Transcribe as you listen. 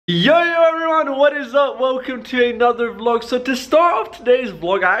Yo everyone, what is up? Welcome to another vlog. So to start off today's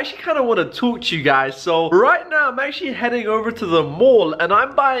vlog, I actually kind of want to talk to you guys. So right now I'm actually heading over to the mall and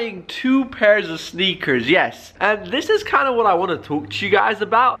I'm buying 2 pairs of sneakers, yes. And this is kind of what I want to talk to you guys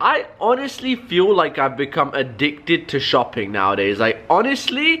about. I honestly feel like I've become addicted to shopping nowadays. Like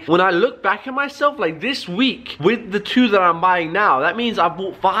honestly, when I look back at myself, like this week with the 2 that I'm buying now, that means I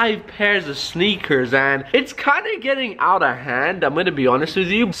bought 5 pairs of sneakers and it's kind of getting out of hand. I'm going to be honest with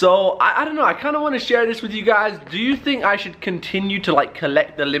you. So, I don't know, I kind of want to share this with you guys. Do you think I should continue to like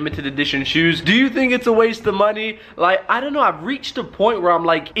collect the limited edition shoes? Do you think it's a waste of money? Like, I don't know, I've reached a point where I'm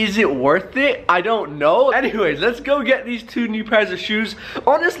like, is it worth it? I don't know. Anyways, let's go get these 2 new pairs of shoes.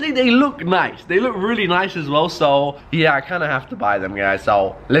 Honestly, they look nice. They look really nice as well. So, yeah, I kind of have to buy them, guys.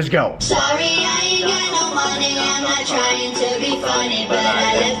 So, let's go. Sorry, I ain't got no money. I'm not trying to be funny, but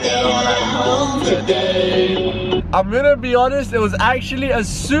I left it at home today. I'm gonna be honest, it was actually a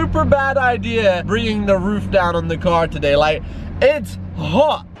super bad idea bringing the roof down on the car today. Like, it's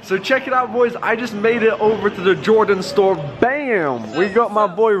hot. So check it out, boys. I just made it over to the Jordan store. Bam! We got my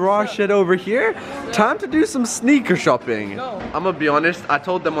boy Rashid over here. Time to do some sneaker shopping. I'm gonna be honest, I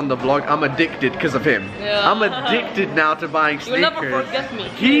told them on the vlog, I'm addicted because of him. Yeah. I'm addicted now to buying sneakers. You'll never forget me.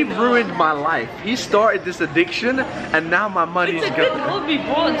 He ruined my life. He started this addiction and now my money's gone. It's a good hobby,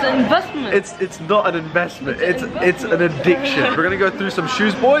 bro. It's an investment. It's not an investment. It's an addiction. We're gonna go through some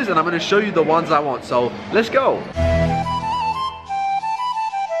shoes, boys, and I'm gonna show you the ones I want. So let's go.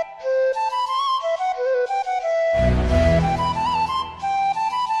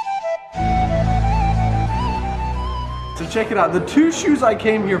 So check it out, the 2 shoes I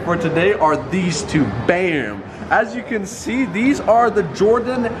came here for today are these 2, bam! As you can see, these are the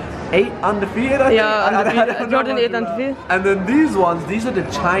Jordan 8 Undefeated, I think. Yeah, Jordan 8 Undefeated. And then these ones, these are the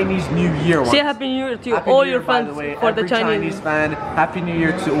Chinese New Year ones. Say Happy New Year to all your fans, by the way, for the Chinese fan. Happy New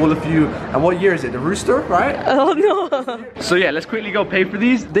Year to all of you. And what year is it? The Rooster, right? Oh no. So yeah, let's quickly go pay for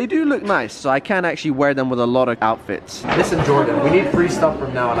these. They do look nice, so I can actually wear them with a lot of outfits. Listen, Jordan, we need free stuff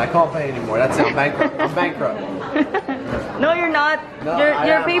from now on. I can't pay anymore. That's it, I'm bankrupt. I'm bankrupt. No, you're not. No,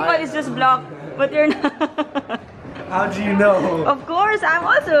 your PayPal is just blocked, but you're not. How do you know? Of course, I'm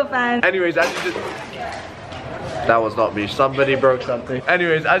also a fan. Anyways, as you just... That was not me. Somebody broke something.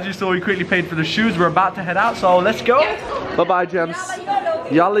 Anyways, as you saw, we quickly paid for the shoes. We're about to head out, so let's go. Bye-bye, gems.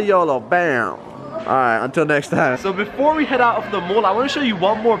 Yalla yolo. Bam. Alright, until next time. So before we head out of the mall, I want to show you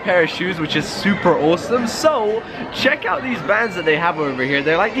one more pair of shoes, which is super awesome. So, check out these bands that they have over here.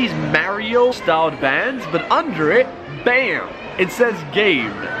 They're like these Mario-styled bands, but under it, bam! It says game.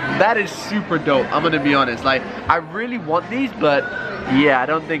 That is super dope, I'm gonna be honest. Like, I really want these, but yeah, I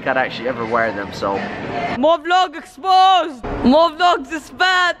don't think I'd actually ever wear them, so. More vlog exposed! More vlogs is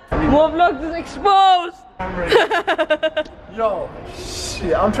bad! More vlogs is exposed! Yo,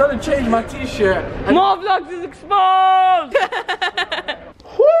 shit, I'm trying to change my t-shirt. More vlogs is exposed!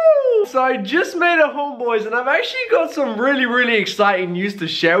 Woo! So I just made it home, boys, and I've actually got some really exciting news to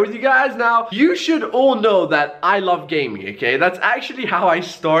share with you guys. Now, you should all know that I love gaming, okay? That's actually how I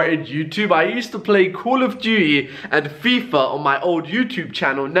started YouTube. I used to play Call of Duty and FIFA on my old YouTube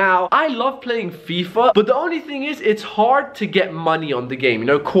channel. Now, I love playing FIFA, but the only thing is, it's hard to get money on the game, you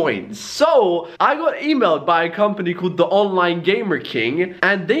know, coins. So, I got emailed by a company called the Online Gamer King,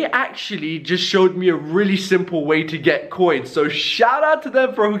 and they actually just showed me a really simple way to get coins. So, shout out to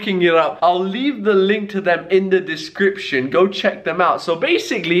them for hooking it up. I'll leave the link to them in the description. Go check them out. So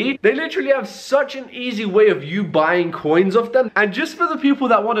basically, they literally have such an easy way of you buying coins off them. And just for the people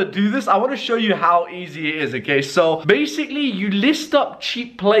that want to do this, I want to show you how easy it is, okay? So basically, you list up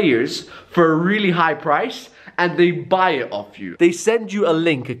cheap players for a really high price, and they buy it off you. They send you a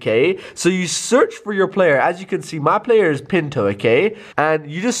link, okay? So you search for your player. As you can see, my player is Pinto, okay?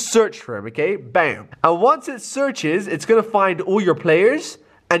 And you just search for him, okay? Bam. And once it searches, it's gonna find all your players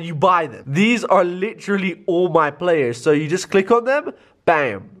and you buy them. These are literally all my players. So you just click on them,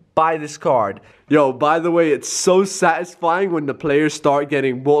 bam, buy this card. Yo, by the way, it's so satisfying when the players start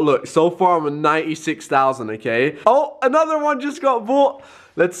getting bought. Look, so far I'm at 96,000, okay? Oh, another one just got bought.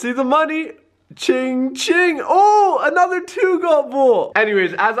 Let's see the money. Ching ching. Oh, another 2 got bought.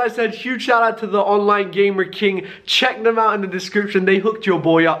 Anyways, as I said, huge shout out to the Online Gamer King. Check them out in the description. They hooked your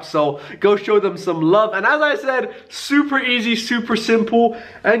boy up, so go show them some love. And as I said, super easy, super simple,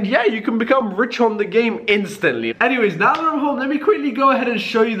 and yeah, you can become rich on the game instantly. Anyways, now that I'm home, let me quickly go ahead and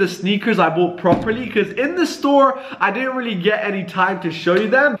show you the sneakers I bought properly, because in the store I didn't really get any time to show you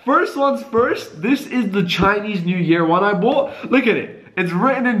them. First ones first, this is the Chinese New Year one I bought. Look at it. It's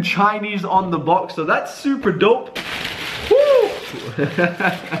written in Chinese on the box, so that's super dope. Woo!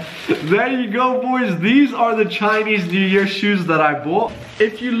 There you go, boys. These are the Chinese New Year shoes that I bought.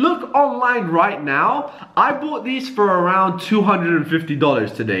 If you look online right now, I bought these for around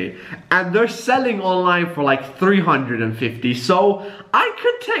 $250 today. And they're selling online for like $350. So I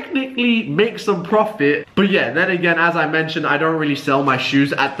could technically make some profit. But yeah, then again, as I mentioned, I don't really sell my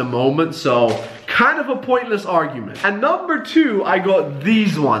shoes at the moment. So kind of a pointless argument. And number two, I got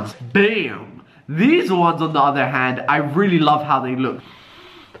these ones. Bam! These ones, on the other hand, I really love how they look.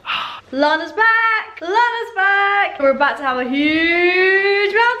 Lana's back! Lana's back! We're about to have a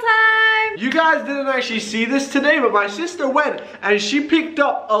huge meal time! You guys didn't actually see this today, but my sister went and she picked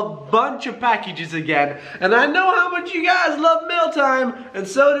up a bunch of packages again. And I know how much you guys love meal time, and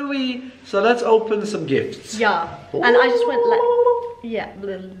so do we. So let's open some gifts. Yeah. And I just went like... Yeah. Okay,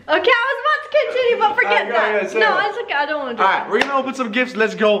 I was about to continue, but forget that. No, it's okay. I don't want to do it. Alright, we're gonna open some gifts.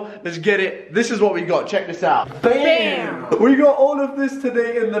 Let's go. Let's get it. This is what we got. Check this out. Bam! We got all of this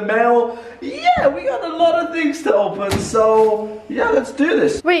today in the mail. Yeah, we got a lot of things to open. So, yeah, let's do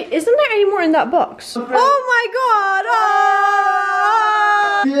this. Wait, isn't there any more in that box? Oh my god!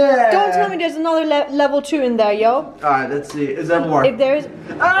 Oh! Yeah! Don't tell me there's another level 2 in there, yo. Alright, let's see. Is there more? If there's...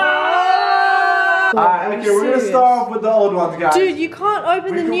 Alright, okay, we're gonna start off with the old ones, guys. Dude, you can't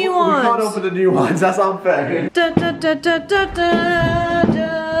open the new ones. We can't open the new ones, that's unfair. That's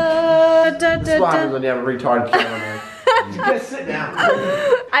what happens when you have a retarded kid on there. Just sit down.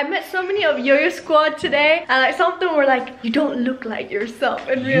 I met so many of Yo-Yo Squad today, and like some of them were like, you don't look like yourself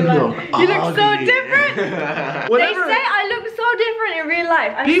in real life. You look so different. They say I look so different in real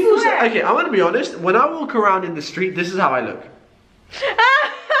life. I People swear. say, okay, I'm gonna be honest, when I walk around in the street, this is how I look.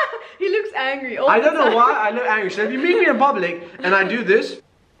 He looks angry. I don't know why I look angry. So if you meet me in public and I do this,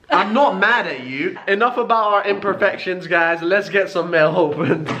 I'm not mad at you. Enough about our imperfections, guys. Let's get some mail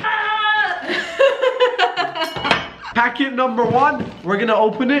opened. Packet number one, we're gonna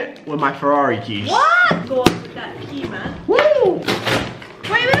open it with my Ferrari keys. What? Go on with that key, man. Woo!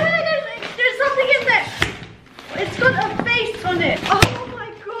 Wait, there's something in there. It's got a face on it. Oh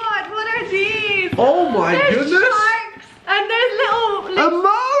my god, what are these? Oh my goodness. Sharks, and there's little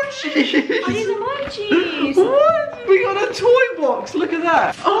emojis. Are these emojis? What? We got a toy box. Look at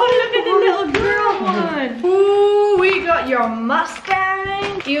that. Oh, look at the little girl one. Ooh, we got your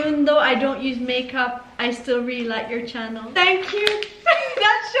Mustang. Even though I don't use makeup, I still really like your channel. Thank you.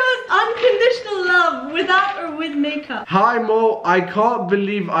 That shows unconditional love, without or with makeup. Hi Mo, I can't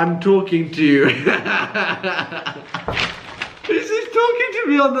believe I'm talking to you. This is talking to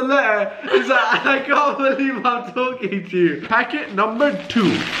me on the letter. It's like, I can't believe I'm talking to you. Packet number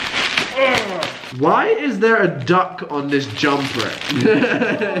two. Why is there a duck on this jumper?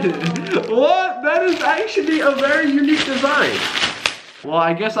 What? That is actually a very unique design. Well,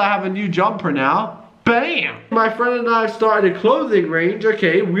 I guess I have a new jumper now. Bam! My friend and I have started a clothing range.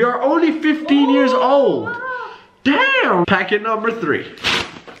 Okay, we are only 15 years old. Wow. Damn! Packet number three.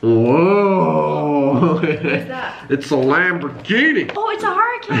 Whoa! What is that? It's a Lamborghini. Oh, it's a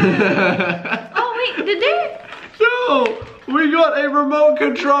hurricane. Oh wait, did they? No! We got a remote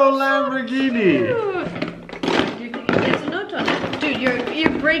control Lamborghini. There's a note on it. Dude,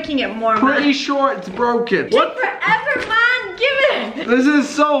 you're breaking it more, man. Pretty sure it's broken. Take forever, man. Give it. This is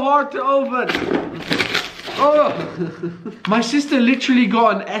so hard to open. Oh, my sister literally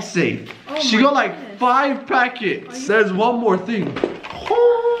got an essay. Oh she my got like goodness. 5 packets. There's one more thing.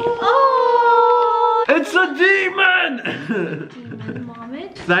 Oh. It's a demon. Demon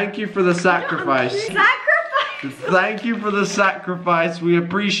vomit. Thank you for the sacrifice. Sacrifice. Thank you for the sacrifice. We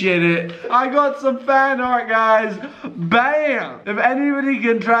appreciate it. I got some fan art, guys. Bam! If anybody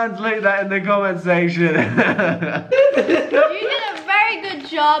can translate that in the comment section. You did a very good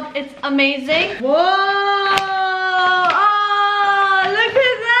job. It's amazing. Whoa! Oh, look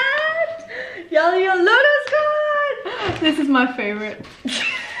at that! Yo-Yo Lotus card! This is my favorite.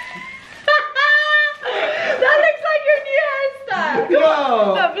 That looks like your new hairstyle.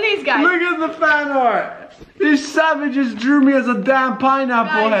 Yo! No, please, guys. Look at the fan art. These savages drew me as a damn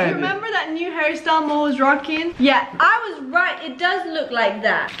pineapple Guys, head. you remember that new hairstyle Mo was rocking? Yeah, I was right. It does look like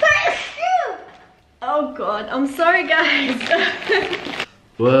that. Oh god, I'm sorry, guys.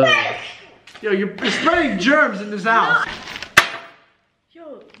 Whoa. Yo, you're spreading germs in this house.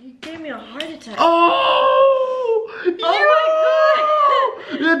 Yo, you gave me a heart attack. Oh! Oh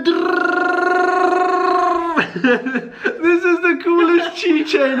my god! This is the coolest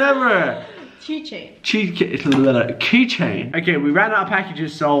keychain ever. Keychain. Okay, we ran out of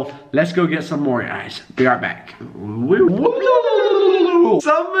packages, so let's go get some more, guys. Be right back.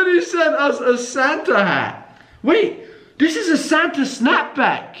 Somebody sent us a Santa hat. Wait, this is a Santa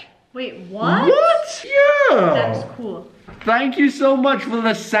snapback. Wait, what? What? Yeah. That is cool. Thank you so much for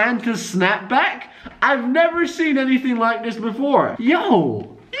the Santa snapback. I've never seen anything like this before.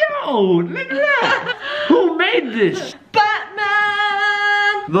 Yo, look at that. Who made this?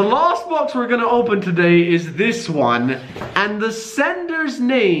 Batman! The last box we're gonna open today is this one, and the sender's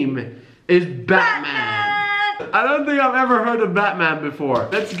name is Batman. I don't think I've ever heard of Batman before.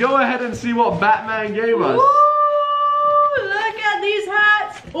 Let's go ahead and see what Batman gave us. Ooh, look at these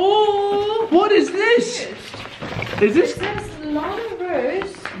hats. Ooh. What is this? Is this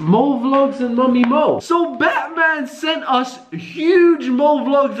Lovers? Mo Vlogs and Mummy Mo? So Batman sent us huge Mo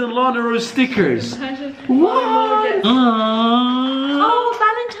Vlogs and Lana Rose stickers. What? Oh,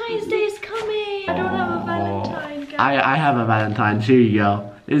 Valentine's Day is coming. I don't have a Valentine, guys. I have a Valentine. Here you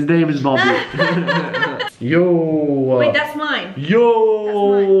go. His name is Bobby. Yo. Wait, that's mine.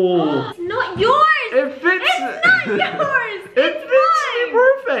 Yo. It's not yours. It fits. It's not yours. It fits me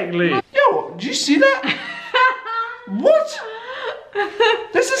perfectly. Yo, did you see that? What?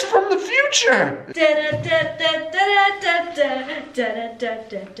 This is from the future.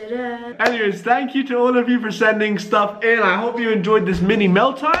 Anyways, thank you to all of you for sending stuff in. I hope you enjoyed this mini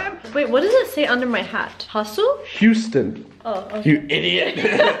mail time. Wait, what does it say under my hat? Hustle? Houston. Oh, okay. You idiot.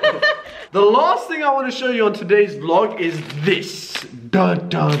 The last thing I want to show you on today's vlog is this. Dun,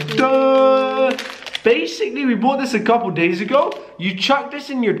 dun, dun. Basically, we bought this a couple days ago. You chuck this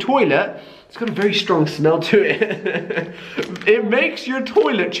in your toilet. It's got a very strong smell to it. It makes your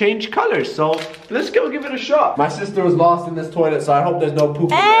toilet change colors. So let's go give it a shot. My sister was lost in this toilet, so I hope there's no poop in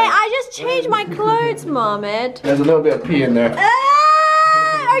there. I just changed my clothes, Mohammed. There's a little bit of pee in there.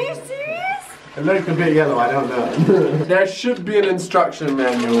 Are you serious? It looks a bit yellow, I don't know. There should be an instruction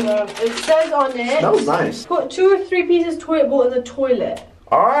manual. It says on it. That was nice. Put 2 or 3 pieces of toilet bowl in the toilet.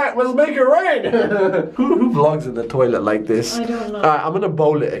 Alright, let's make it rain. Who vlogs in the toilet like this? I don't know. Alright, I'm gonna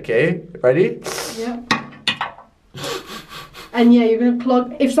bowl it, okay? Ready? Yeah. And yeah, you're gonna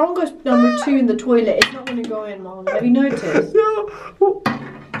plug. If someone goes number 2 in the toilet, it's not gonna go in, Mom. Have you noticed? No.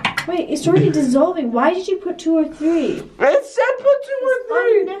 Wait, it's already dissolving. Why did you put 2 or 3? It said put 2 or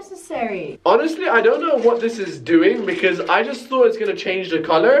 3. Unnecessary. Honestly, I don't know what this is doing because I just thought it's gonna change the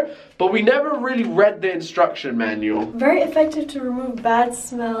color, but we never really read the instruction manual. Very effective to remove bad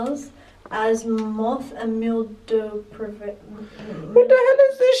smells as moth and mildew prevent. What the hell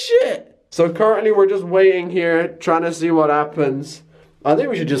is this shit? So currently we're just waiting here, trying to see what happens. I think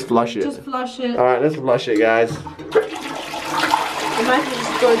we should just flush it. Just flush it. Alright, let's flush it, guys. Imagine it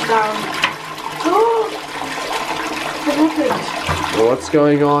just goes down. Oh! What happened? What's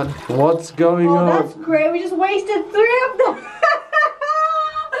going on? What's going Oh, on? that's great. We just wasted 3 of them.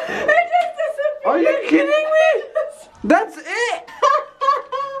 It just disappeared. Are you kidding me? That's it!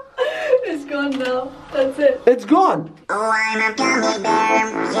 It's gone now. That's it. It's gone. Oh, I'm a gummy bear.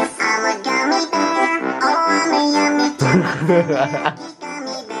 Yes, I'm a gummy bear. Oh, I'm a yummy gummy bear.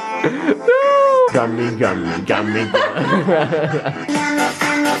 Gummy, gummy, gummy bear.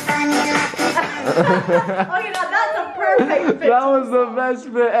 Okay, now that's a perfect fit. That was the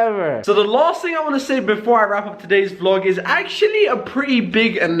best bit ever. So the last thing I want to say before I wrap up today's vlog is actually a pretty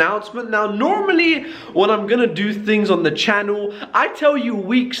big announcement. Now normally when I'm gonna do things on the channel, I tell you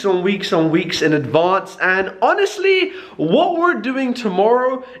weeks on weeks on weeks in advance, and honestly what we're doing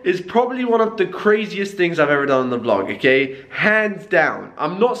tomorrow is probably one of the craziest things I've ever done on the vlog, okay? Hands down.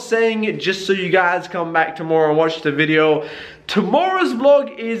 I'm not saying it just so you guys come back tomorrow and watch the video. Tomorrow's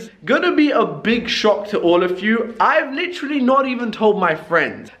vlog is gonna be a big shock to all of you. I've literally not even told my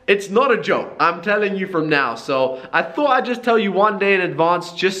friends. It's not a joke, I'm telling you from now. So I thought I'd just tell you one day in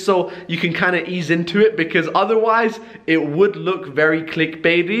advance just so you can kind of ease into it, because otherwise it would look very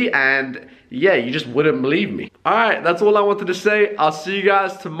clickbaity and yeah, you just wouldn't believe me. Alright, that's all I wanted to say. I'll see you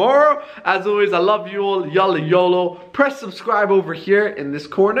guys tomorrow. As always, I love you all. Yalla YOLO. Press subscribe over here in this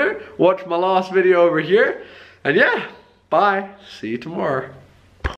corner. Watch my last video over here. And yeah, bye. See you tomorrow.